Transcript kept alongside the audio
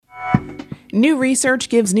New research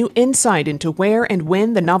gives new insight into where and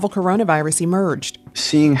when the novel coronavirus emerged.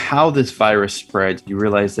 Seeing how this virus spreads, you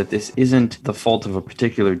realize that this isn't the fault of a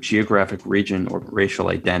particular geographic region or racial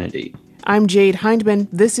identity. I'm Jade Hindman.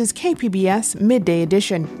 This is KPBS Midday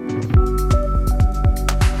Edition.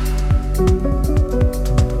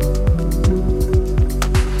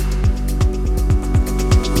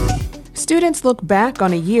 Students look back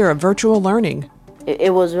on a year of virtual learning.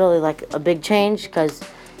 It was really like a big change because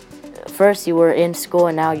first you were in school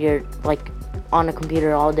and now you're like on a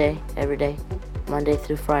computer all day, every day, Monday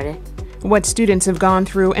through Friday. What students have gone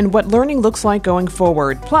through and what learning looks like going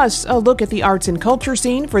forward. Plus, a look at the arts and culture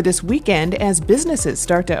scene for this weekend as businesses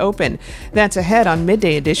start to open. That's ahead on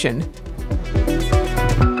Midday Edition.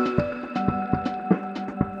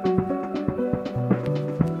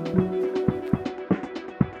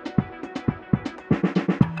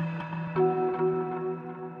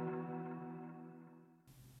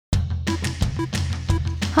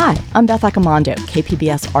 Hi, I'm Beth Accomando,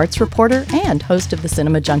 KPBS arts reporter and host of the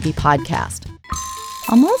Cinema Junkie podcast.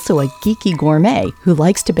 I'm also a geeky gourmet who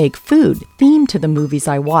likes to bake food themed to the movies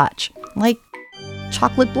I watch, like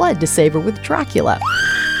chocolate blood to savor with Dracula,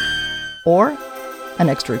 or an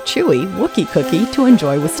extra chewy Wookiee cookie to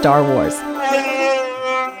enjoy with Star Wars.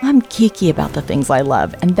 I'm geeky about the things I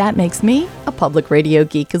love, and that makes me a public radio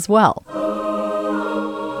geek as well.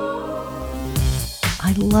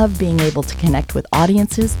 I love being able to connect with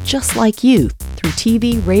audiences just like you through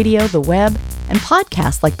TV, radio, the web, and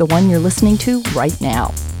podcasts like the one you're listening to right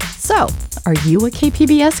now. So, are you a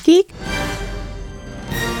KPBS geek?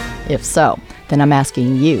 If so, then I'm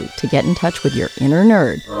asking you to get in touch with your inner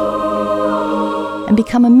nerd and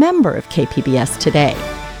become a member of KPBS today.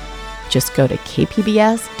 Just go to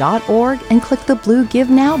kpbs.org and click the blue Give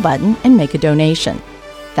Now button and make a donation.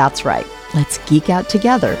 That's right, let's geek out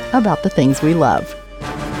together about the things we love.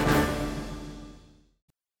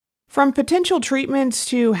 From potential treatments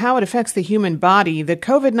to how it affects the human body, the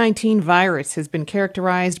COVID-19 virus has been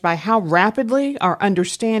characterized by how rapidly our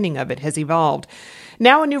understanding of it has evolved.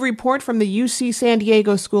 Now, a new report from the UC San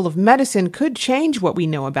Diego School of Medicine could change what we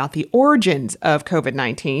know about the origins of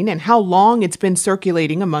COVID-19 and how long it's been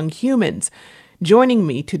circulating among humans. Joining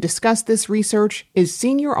me to discuss this research is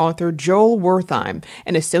senior author Joel Wertheim,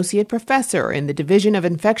 an associate professor in the Division of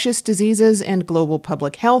Infectious Diseases and Global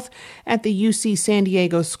Public Health at the UC San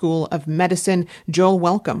Diego School of Medicine. Joel,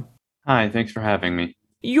 welcome. Hi, thanks for having me.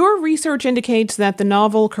 Your research indicates that the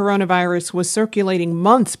novel coronavirus was circulating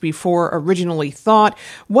months before originally thought.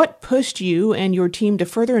 What pushed you and your team to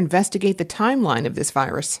further investigate the timeline of this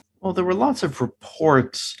virus? Well, there were lots of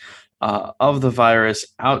reports of the virus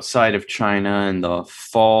outside of China in the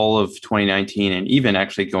fall of 2019, and even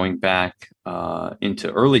actually going back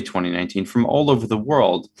into early 2019 from all over the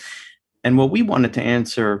world. And what we wanted to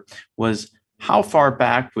answer was, how far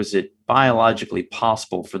back was it biologically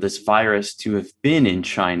possible for this virus to have been in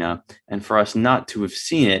China and for us not to have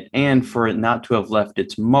seen it, and for it not to have left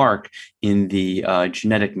its mark in the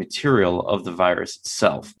genetic material of the virus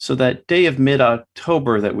itself? So that day of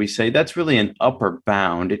mid-October that we say, that's really an upper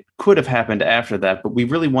bound. It could have happened after that, but we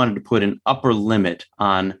really wanted to put an upper limit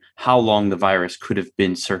on how long the virus could have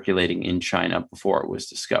been circulating in China before it was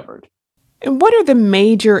discovered. And what are the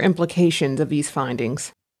major implications of these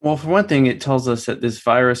findings? Well, for one thing, it tells us that this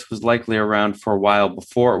virus was likely around for a while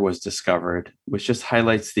before it was discovered, which just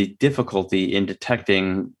highlights the difficulty in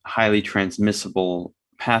detecting highly transmissible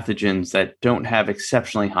pathogens that don't have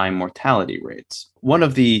exceptionally high mortality rates. One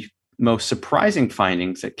of the most surprising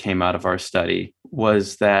findings that came out of our study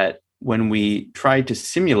was that when we tried to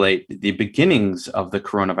simulate the beginnings of the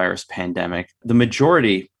coronavirus pandemic, the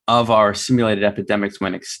majority of our simulated epidemics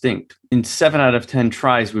went extinct. In 7 out of 10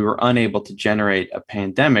 tries, we were unable to generate a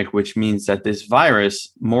pandemic, which means that this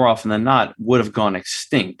virus, more often than not, would have gone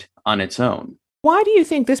extinct on its own. Why do you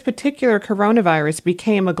think this particular coronavirus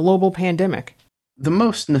became a global pandemic? The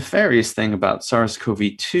most nefarious thing about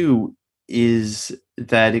SARS-CoV-2 is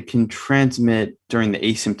that it can transmit during the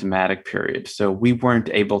asymptomatic period. So we weren't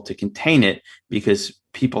able to contain it because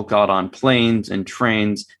people got on planes and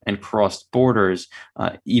trains and crossed borders,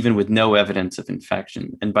 even with no evidence of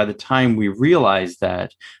infection. And by the time we realized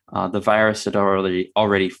that, the virus had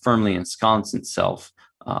already firmly ensconced itself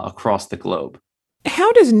across the globe.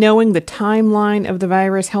 How does knowing the timeline of the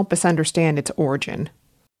virus help us understand its origin?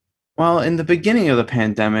 Well, in the beginning of the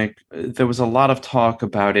pandemic, there was a lot of talk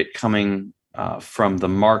about it coming from the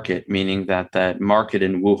market, meaning that that market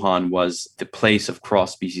in Wuhan was the place of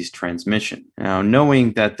cross-species transmission. Now,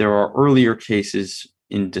 knowing that there are earlier cases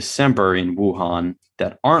in December in Wuhan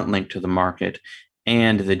that aren't linked to the market,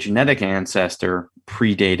 and the genetic ancestor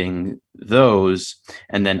predating those.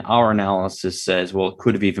 And then our analysis says, well, it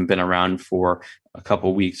could have even been around for a couple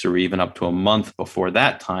of weeks or even up to a month before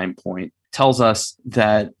that time point. Tells us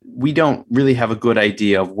that we don't really have a good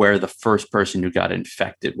idea of where the first person who got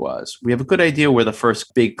infected was. We have a good idea where the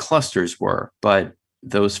first big clusters were, but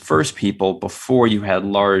those first people before you had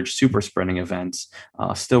large super spreading events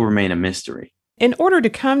still remain a mystery. In order to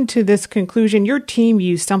come to this conclusion, your team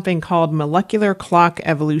used something called molecular clock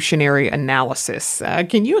evolutionary analysis.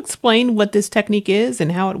 Can you explain what this technique is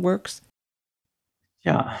and how it works?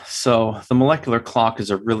 Yeah, so the molecular clock is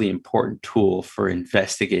a really important tool for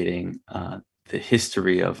investigating the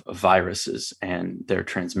history of viruses and their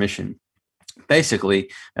transmission. Basically,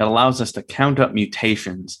 it allows us to count up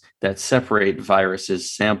mutations that separate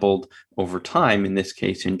viruses sampled over time, in this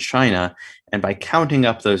case in China. And by counting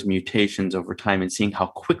up those mutations over time and seeing how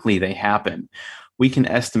quickly they happen, we can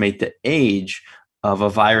estimate the age of a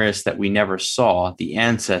virus that we never saw, the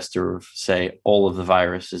ancestor of, say, all of the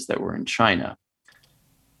viruses that were in China.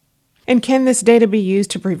 And can this data be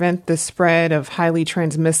used to prevent the spread of highly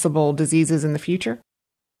transmissible diseases in the future?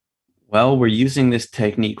 Well, we're using this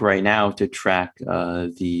technique right now to track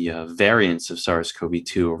the variants of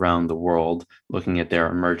SARS-CoV-2 around the world, looking at their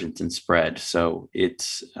emergence and spread. So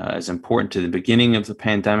it's as important to the beginning of the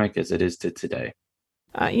pandemic as it is to today.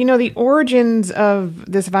 The origins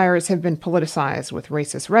of this virus have been politicized with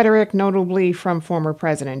racist rhetoric, notably from former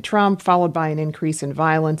President Trump, followed by an increase in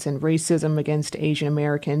violence and racism against Asian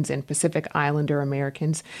Americans and Pacific Islander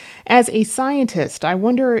Americans. As a scientist, I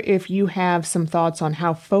wonder if you have some thoughts on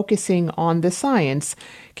how focusing on the science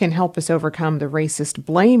can help us overcome the racist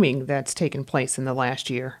blaming that's taken place in the last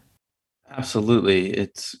year. Absolutely.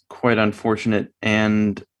 It's quite unfortunate.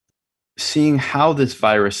 And seeing how this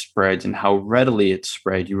virus spreads and how readily it's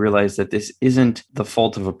spread, you realize that this isn't the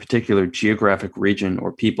fault of a particular geographic region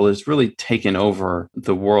or people. It's really taken over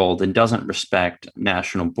the world and doesn't respect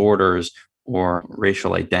national borders or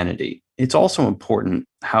racial identity. It's also important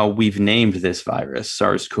how we've named this virus,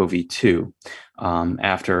 SARS-CoV-2,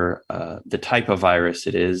 after the type of virus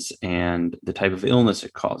it is and the type of illness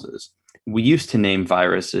it causes. We used to name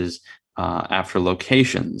viruses after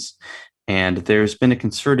locations. And there's been a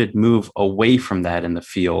concerted move away from that in the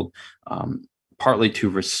field, partly to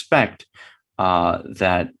respect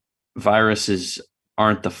that viruses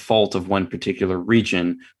aren't the fault of one particular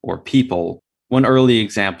region or people. One early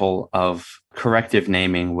example of corrective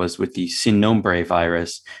naming was with the Sin Nombre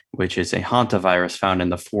virus, which is a hantavirus found in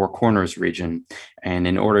the Four Corners region. And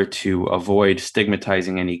in order to avoid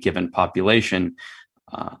stigmatizing any given population,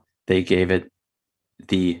 they gave it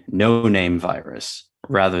the no-name virus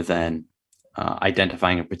rather than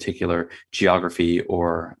identifying a particular geography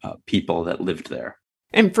or people that lived there.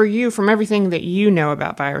 And for you, from everything that you know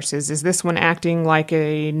about viruses, is this one acting like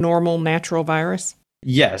a normal, natural virus?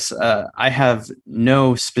 Yes, I have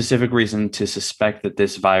no specific reason to suspect that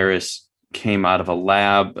this virus came out of a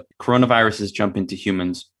lab. Coronaviruses jump into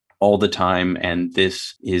humans all the time, and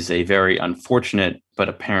this is a very unfortunate but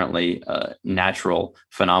apparently natural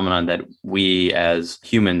phenomenon that we as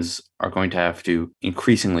humans are going to have to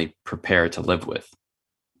increasingly prepare to live with.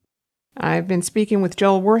 I've been speaking with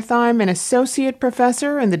Joel Wertheim, an associate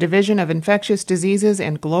professor in the Division of Infectious Diseases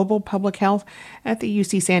and Global Public Health at the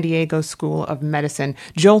UC San Diego School of Medicine.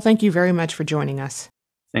 Joel, thank you very much for joining us.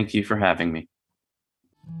 Thank you for having me.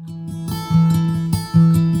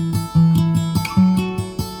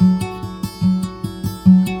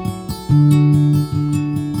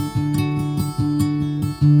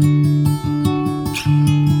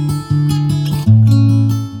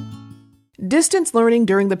 Distance learning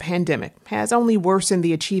during the pandemic has only worsened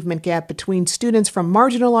the achievement gap between students from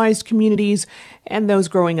marginalized communities and those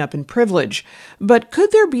growing up in privilege. But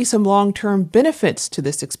could there be some long-term benefits to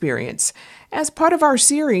this experience? As part of our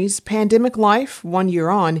series, Pandemic Life, 1 year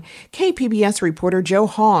on, KPBS reporter Joe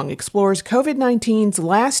Hong explores COVID-19's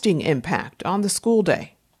lasting impact on the school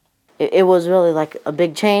day. It was really like a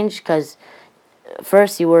big change because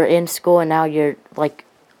first you were in school and now you're like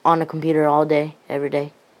on a computer all day, every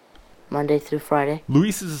day. Monday through Friday.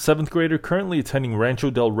 Luis is a 7th grader currently attending Rancho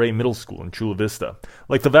Del Rey Middle School in Chula Vista.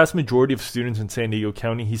 Like the vast majority of students in San Diego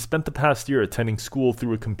County, he spent the past year attending school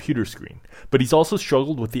through a computer screen. But he's also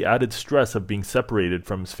struggled with the added stress of being separated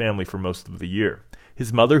from his family for most of the year.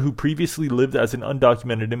 His mother, who previously lived as an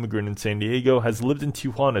undocumented immigrant in San Diego, has lived in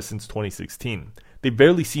Tijuana since 2016. They've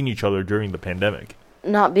barely seen each other during the pandemic.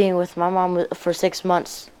 Not being with my mom for 6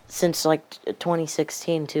 months since like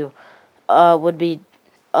 2016 too would be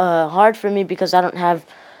hard for me because I don't have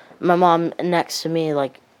my mom next to me,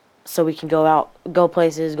 like, so we can go out, go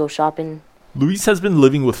places, go shopping. Luis has been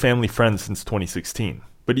living with family friends since 2016.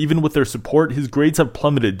 But even with their support, his grades have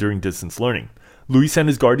plummeted during distance learning. Luis and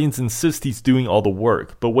his guardians insist he's doing all the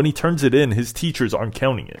work, but when he turns it in, his teachers aren't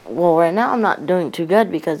counting it. Well, right now I'm not doing too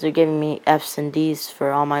good because they're giving me F's and D's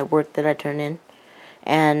for all my work that I turn in.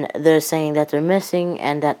 And they're saying that they're missing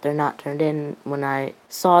and that they're not turned in when I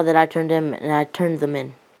saw that I turned in and I turned them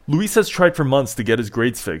in. Luis has tried for months to get his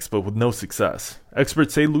grades fixed, but with no success.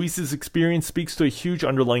 Experts say Luis's experience speaks to a huge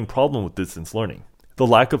underlying problem with distance learning. The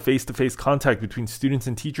lack of face-to-face contact between students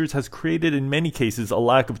and teachers has created, in many cases, a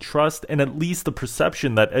lack of trust and at least the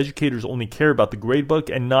perception that educators only care about the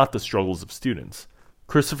gradebook and not the struggles of students.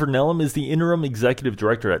 Christopher Nellam is the interim executive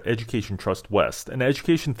director at Education Trust West, an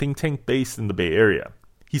education think tank based in the Bay Area.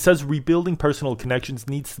 He says rebuilding personal connections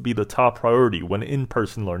needs to be the top priority when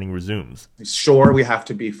in-person learning resumes. Sure, we have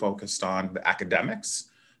to be focused on the academics,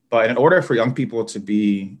 but in order for young people to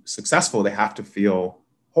be successful, they have to feel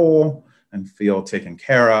whole and feel taken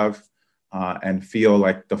care of and feel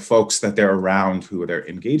like the folks that they're around who they're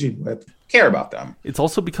engaging with care about them. It's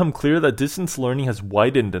also become clear that distance learning has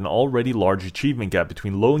widened an already large achievement gap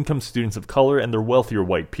between low-income students of color and their wealthier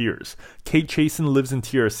white peers. Kate Chasen lives in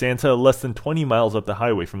Tierra Santa, less than 20 miles up the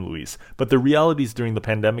highway from Luis, but the realities during the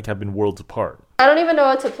pandemic have been worlds apart. I don't even know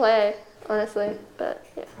what to play, honestly, but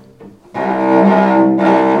yeah.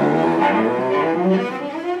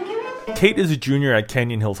 Kate is a junior at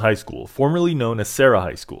Canyon Hills High School, formerly known as Sarah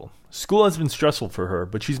High School. School has been stressful for her,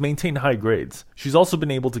 but she's maintained high grades. She's also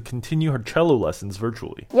been able to continue her cello lessons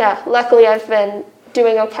virtually. Yeah, luckily I've been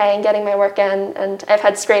doing okay and getting my work in, and I've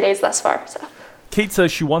had straight A's thus far. So. Kate says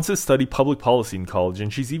she wants to study public policy in college,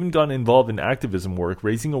 and she's even gotten involved in activism work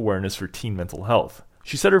raising awareness for teen mental health.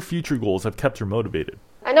 She said her future goals have kept her motivated.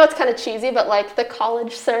 I know it's kind of cheesy, but like the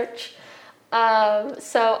college search.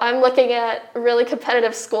 So I'm looking at really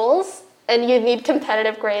competitive schools, and you need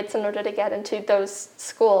competitive grades in order to get into those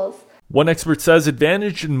schools. One expert says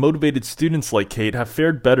advantaged and motivated students like Kate have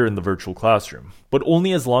fared better in the virtual classroom, but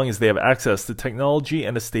only as long as they have access to technology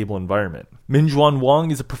and a stable environment. Minjuan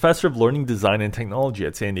Wang is a professor of learning design and technology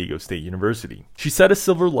at San Diego State University. She said a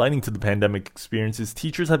silver lining to the pandemic experience is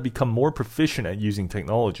teachers have become more proficient at using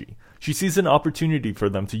technology. She sees an opportunity for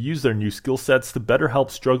them to use their new skill sets to better help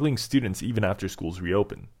struggling students even after schools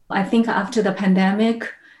reopen. I think after the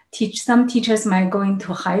pandemic, some teachers might go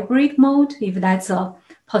into hybrid mode if that's a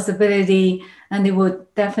possibility, and they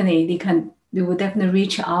would definitely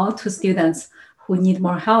reach out to students who need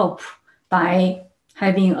more help by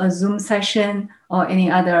having a Zoom session or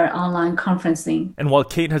any other online conferencing. And while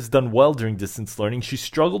Kate has done well during distance learning, she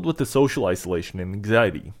struggled with the social isolation and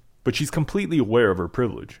anxiety, but she's completely aware of her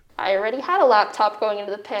privilege. I already had a laptop going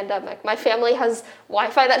into the pandemic. My family has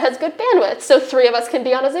Wi-Fi that has good bandwidth, so 3 of us can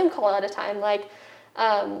be on a Zoom call at a time.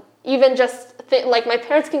 Even just like my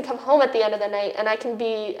parents can come home at the end of the night, and I can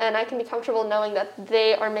be comfortable knowing that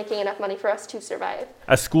they are making enough money for us to survive.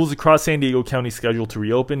 As schools across San Diego County schedule to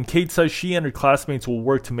reopen, Kate says she and her classmates will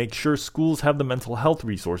work to make sure schools have the mental health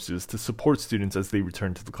resources to support students as they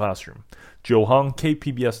return to the classroom. Joe Hong,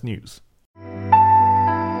 KPBS News.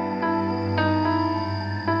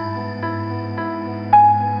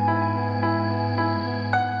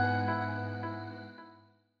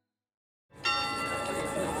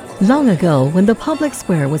 Long ago, when the public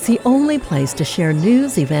square was the only place to share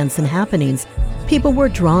news, events, and happenings, people were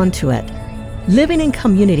drawn to it. Living in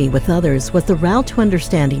community with others was the route to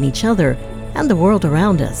understanding each other and the world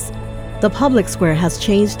around us. The public square has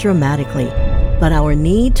changed dramatically, but our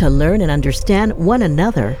need to learn and understand one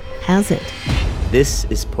another hasn't. This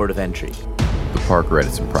is Port of Entry, the Parker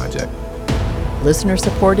Edison Project.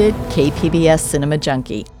 Listener-supported KPBS Cinema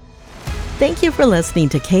Junkie. Thank you for listening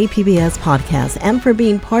to KPBS Podcast and for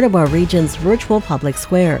being part of our region's virtual public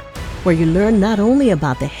square, where you learn not only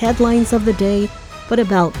about the headlines of the day, but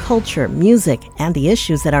about culture, music, and the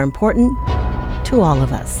issues that are important to all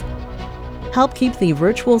of us. Help keep the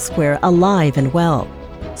virtual square alive and well.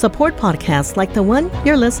 Support podcasts like the one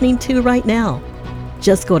you're listening to right now.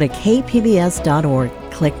 Just go to kpbs.org,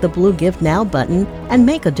 click the blue Give Now button, and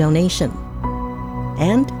make a donation.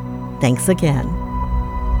 And thanks again.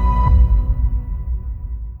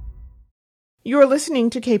 You're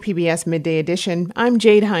listening to KPBS Midday Edition. I'm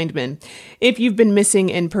Jade Hindman. If you've been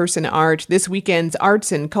missing in-person art, this weekend's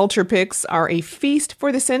arts and culture picks are a feast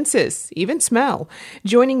for the senses, even smell.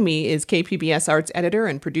 Joining me is KPBS arts editor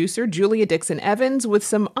and producer Julia Dixon Evans with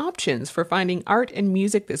some options for finding art and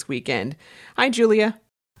music this weekend. Hi, Julia.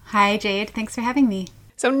 Hi, Jade. Thanks for having me.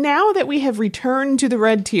 So now that we have returned to the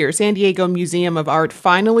Red Tier, San Diego Museum of Art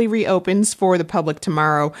finally reopens for the public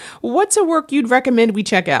tomorrow. What's a work you'd recommend we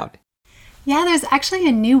check out? Yeah, there's actually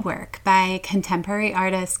a new work by contemporary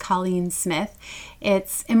artist Colleen Smith.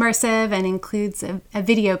 It's immersive and includes a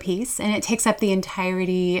video piece, and it takes up the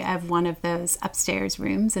entirety of one of those upstairs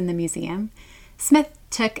rooms in the museum. Smith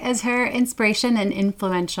took as her inspiration an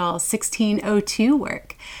influential 1602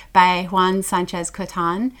 work by Juan Sanchez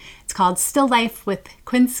Coton. It's called Still Life with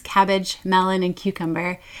Quince, Cabbage, Melon, and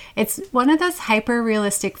Cucumber. It's one of those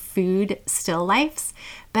hyper-realistic food still lifes,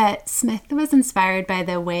 but Smith was inspired by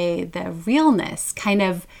the way the realness kind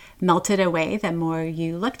of melted away the more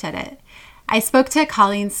you looked at it. I spoke to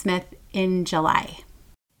Colleen Smith in July.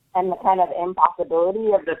 And the kind of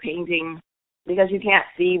impossibility of the painting, because you can't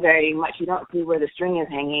see very much. You don't see where the string is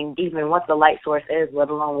hanging, even what the light source is, let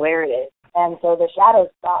alone where it is. And so the shadows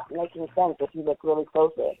stop making sense if you look really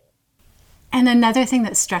closely. And another thing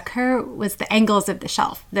that struck her was the angles of the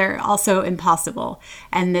shelf. They're also impossible.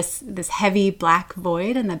 And this heavy black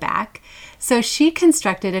void in the back. So she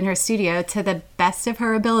constructed in her studio, to the best of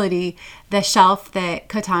her ability, the shelf that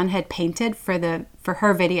Coton had painted for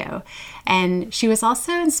her video. And she was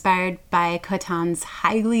also inspired by Coton's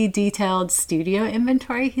highly detailed studio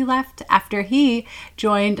inventory he left after he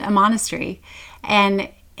joined a monastery. And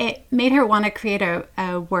it made her want to create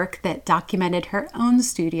a work that documented her own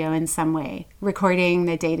studio in some way, recording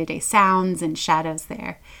the day-to-day sounds and shadows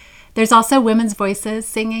there. There's also women's voices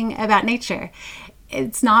singing about nature.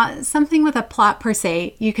 It's not something with a plot per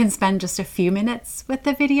se. You can spend just a few minutes with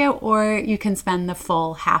the video, or you can spend the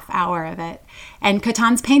full half hour of it. And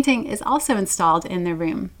Coton's painting is also installed in the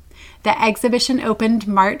room. The exhibition opened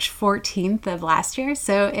March 14th of last year,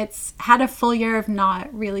 so it's had a full year of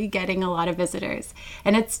not really getting a lot of visitors.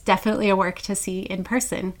 And it's definitely a work to see in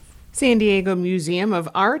person. San Diego Museum of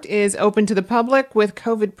Art is open to the public with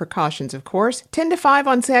COVID precautions, of course. 10 to 5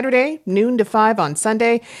 on Saturday, noon to 5 on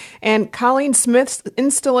Sunday, and Colleen Smith's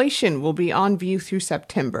installation will be on view through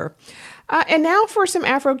September. And now for some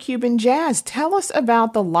Afro-Cuban jazz. Tell us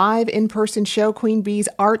about the live in-person show Queen Bee's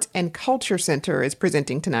Art and Culture Center is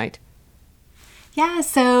presenting tonight. Yeah,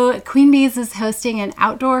 so Queen Bee's is hosting an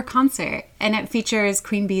outdoor concert, and it features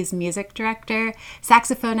Queen Bee's music director,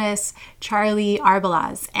 saxophonist Charlie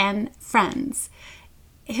Arbeláez, and friends.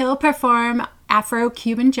 He'll perform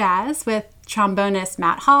Afro-Cuban jazz with trombonist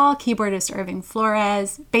Matt Hall, keyboardist Irving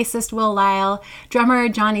Flores, bassist Will Lyle, drummer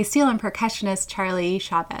Johnny Steele, and percussionist Charlie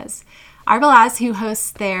Chavez. Arbeláez, who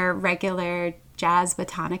hosts their regular Jazz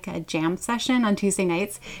Botanica jam session on Tuesday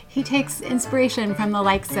nights, he takes inspiration from the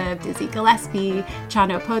likes of Dizzy Gillespie,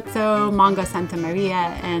 Chano Pozzo, Mongo Santa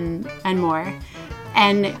Maria, and more.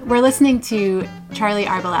 And we're listening to Charlie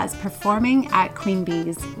Arbeláez performing at Queen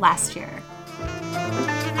Bee's last year.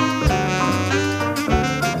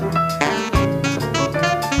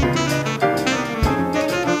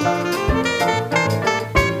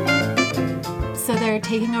 So they're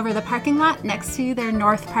taking over the parking lot next to their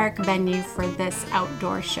North Park venue for this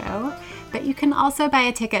outdoor show. But you can also buy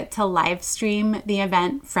a ticket to live stream the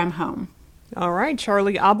event from home. All right,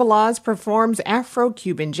 Charlie Arbeláez performs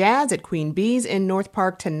Afro-Cuban jazz at Queen Bee's in North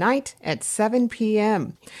Park tonight at 7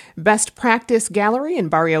 p.m. Best Practice Gallery in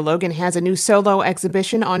Barrio Logan has a new solo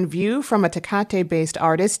exhibition on view from a Tecate-based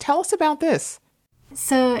artist. Tell us about this.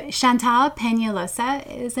 So Chantal Peñalosa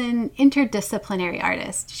is an interdisciplinary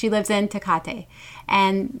artist. She lives in Tecate.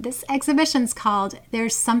 And this exhibition's called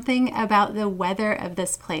There's Something About the Weather of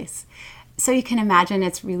This Place. So you can imagine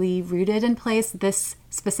it's really rooted in place, this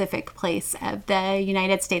specific place of the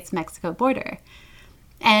United States-Mexico border.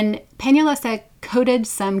 And Peñalosa coated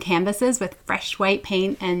some canvases with fresh white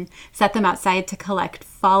paint and set them outside to collect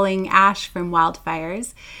falling ash from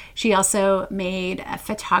wildfires. She also made a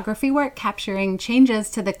photography work capturing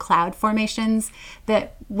changes to the cloud formations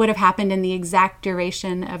that would have happened in the exact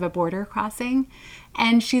duration of a border crossing.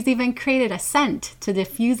 And she's even created a scent to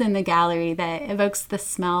diffuse in the gallery that evokes the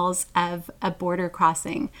smells of a border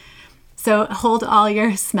crossing. So hold all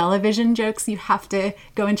your smell-o-vision jokes. You have to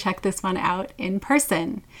go and check this one out in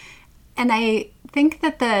person. And I think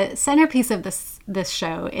that the centerpiece of this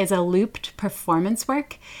show is a looped performance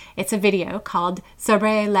work. It's a video called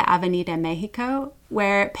Sobre la Avenida Mexico,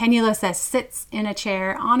 where Peñalosa sits in a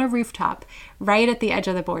chair on a rooftop right at the edge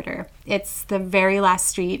of the border. It's the very last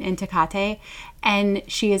street in Tecate, and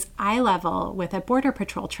she is eye level with a border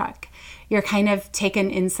patrol truck. You're kind of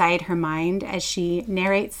taken inside her mind as she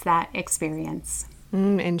narrates that experience.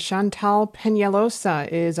 And Chantal Peñalosa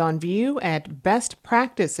is on view at Best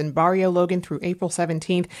Practice in Barrio Logan through April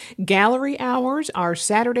 17th. Gallery hours are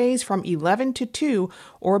Saturdays from 11 to 2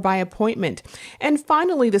 or by appointment. And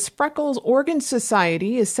finally, the Spreckels Organ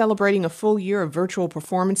Society is celebrating a full year of virtual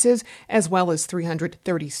performances as well as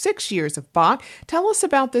 336 years of Bach. Tell us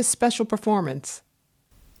about this special performance.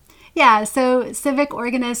 Yeah, so civic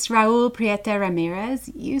organist Raul Prieta Ramirez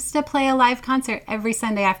used to play a live concert every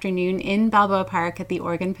Sunday afternoon in Balboa Park at the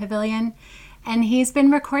Organ Pavilion, and he's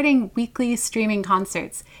been recording weekly streaming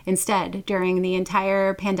concerts instead during the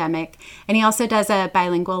entire pandemic, and he also does a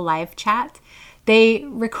bilingual live chat. They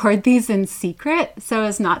record these in secret so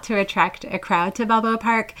as not to attract a crowd to Balboa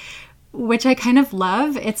Park, which I kind of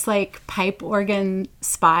love. It's like pipe organ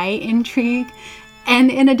spy intrigue.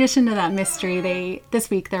 And in addition to that mystery,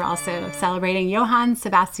 this week they're also celebrating Johann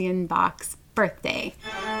Sebastian Bach's birthday.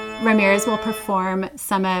 Ramirez will perform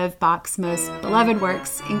some of Bach's most beloved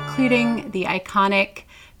works, including the iconic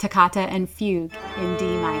Toccata and Fugue in D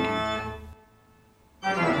minor.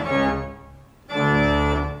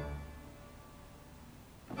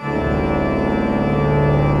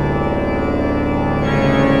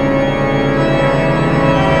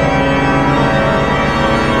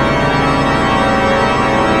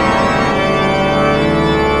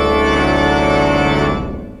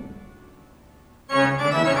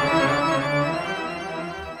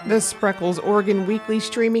 The Spreckles Organ Weekly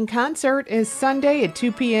streaming concert is Sunday at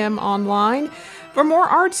 2 p.m. online. For more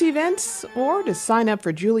arts events or to sign up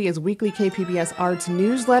for Julia's weekly KPBS Arts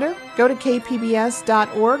newsletter, go to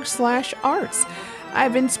kpbs.org/arts.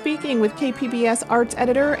 I've been speaking with KPBS Arts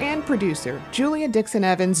editor and producer Julia Dixon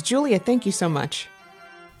Evans. Julia, thank you so much.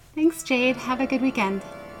 Thanks, Jade. Have a good weekend.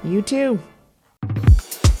 You too.